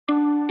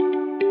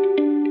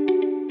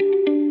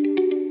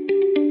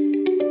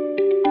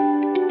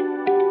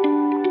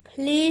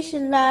Please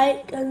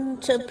like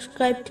and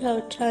subscribe to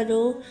our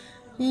channel.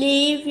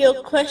 Leave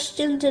your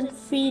questions and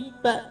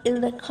feedback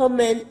in the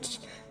comments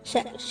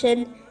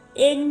section.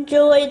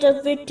 Enjoy the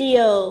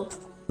video.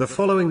 The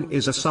following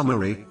is a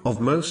summary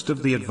of most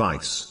of the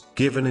advice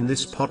given in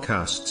this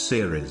podcast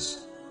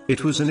series.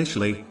 It was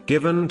initially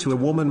given to a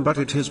woman, but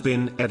it has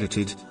been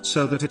edited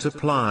so that it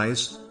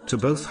applies to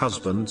both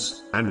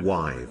husbands and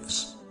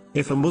wives.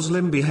 If a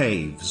Muslim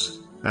behaves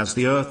as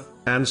the earth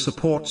and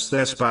supports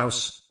their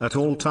spouse at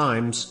all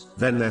times,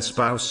 then their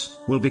spouse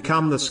will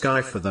become the sky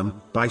for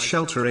them by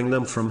sheltering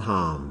them from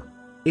harm.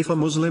 If a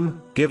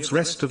Muslim gives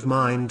rest of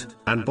mind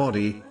and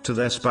body to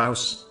their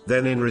spouse,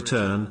 then in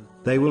return,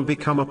 they will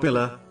become a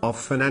pillar of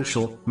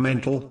financial,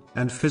 mental,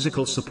 and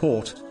physical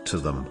support to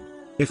them.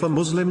 If a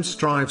Muslim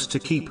strives to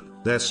keep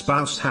their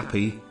spouse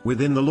happy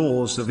within the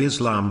laws of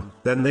Islam,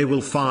 then they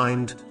will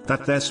find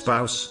that their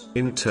spouse,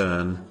 in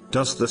turn,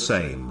 does the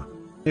same.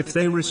 If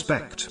they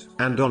respect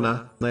and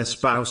honor their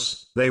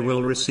spouse, they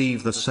will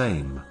receive the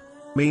same.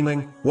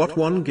 Meaning, what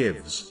one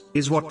gives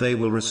is what they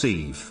will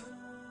receive.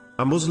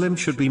 A Muslim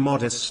should be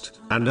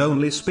modest and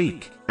only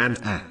speak and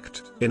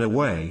act in a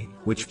way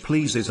which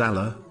pleases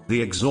Allah,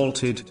 the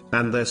Exalted,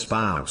 and their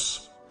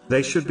spouse.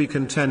 They should be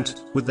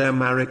content with their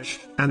marriage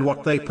and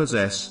what they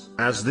possess,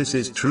 as this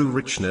is true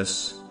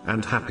richness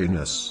and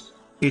happiness.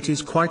 It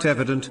is quite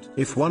evident,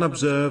 if one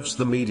observes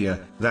the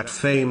media, that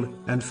fame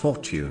and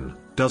fortune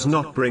does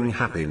not bring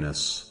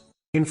happiness.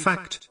 In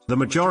fact, the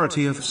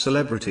majority of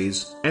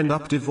celebrities end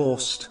up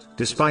divorced,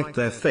 despite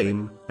their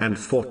fame and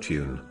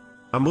fortune.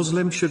 A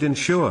Muslim should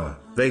ensure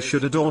they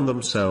should adorn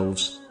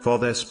themselves for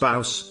their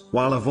spouse,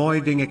 while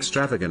avoiding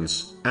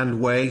extravagance and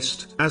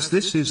waste, as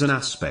this is an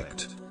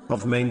aspect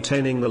of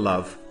maintaining the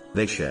love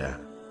they share.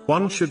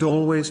 One should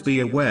always be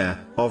aware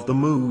of the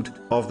mood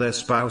of their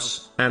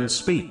spouse, and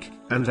speak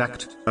and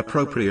act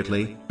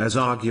appropriately, as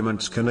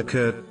arguments can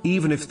occur,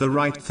 even if the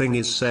right thing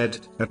is said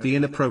at the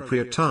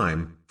inappropriate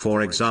time,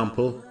 for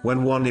example,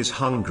 when one is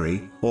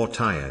hungry or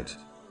tired.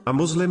 A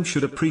Muslim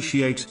should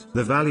appreciate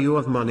the value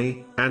of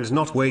money and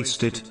not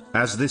waste it,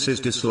 as this is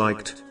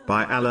disliked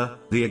by Allah,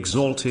 the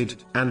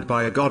Exalted, and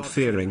by a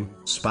God-fearing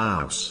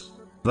spouse.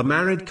 The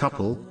married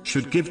couple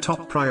should give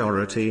top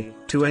priority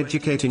to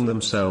educating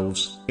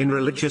themselves in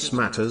religious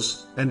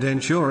matters and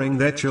ensuring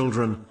their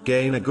children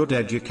gain a good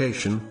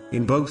education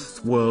in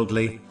both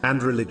worldly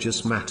and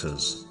religious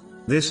matters.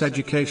 This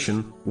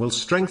education will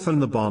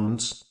strengthen the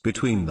bonds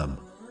between them.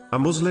 A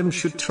Muslim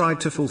should try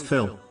to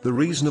fulfill the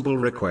reasonable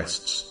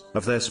requests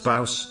of their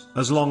spouse,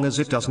 as long as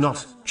it does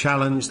not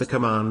challenge the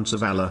commands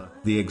of Allah,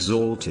 the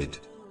Exalted.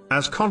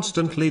 As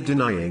constantly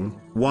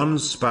denying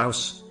one's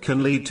spouse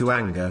can lead to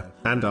anger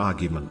and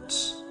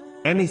arguments.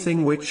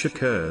 Anything which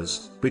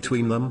occurs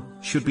between them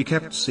should be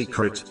kept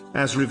secret,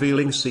 as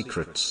revealing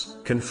secrets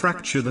can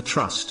fracture the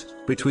trust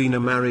between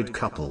a married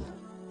couple.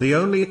 The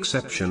only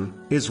exception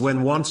is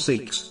when one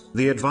seeks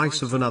the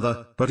advice of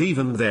another, but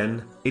even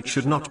then, it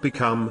should not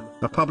become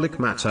a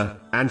public matter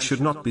and should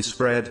not be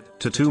spread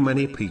to too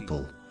many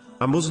people.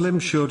 A Muslim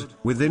should,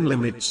 within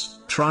limits,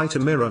 try to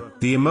mirror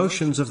the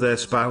emotions of their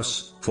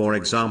spouse. For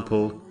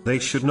example, they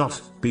should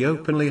not be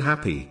openly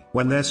happy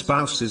when their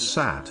spouse is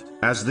sad,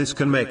 as this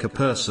can make a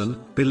person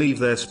believe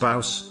their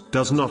spouse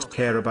does not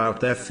care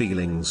about their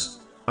feelings.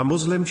 A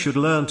Muslim should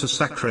learn to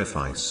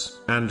sacrifice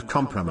and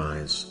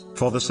compromise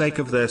for the sake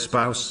of their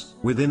spouse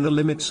within the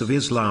limits of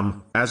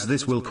Islam, as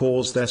this will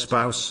cause their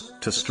spouse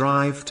to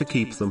strive to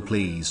keep them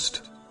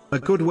pleased. A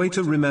good way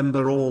to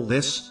remember all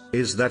this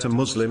is that a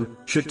Muslim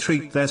should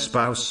treat their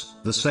spouse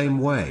the same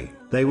way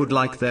they would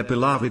like their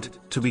beloved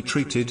to be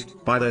treated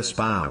by their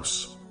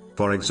spouse.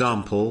 For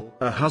example,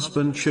 a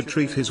husband should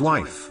treat his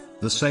wife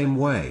the same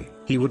way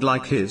he would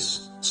like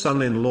his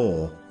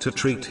son-in-law to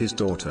treat his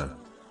daughter.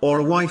 Or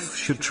a wife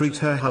should treat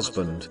her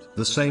husband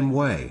the same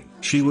way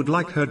she would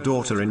like her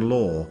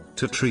daughter-in-law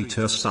to treat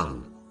her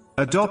son.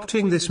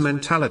 Adopting this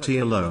mentality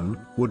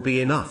alone would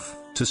be enough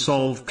to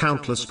solve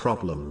countless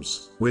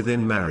problems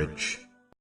within marriage.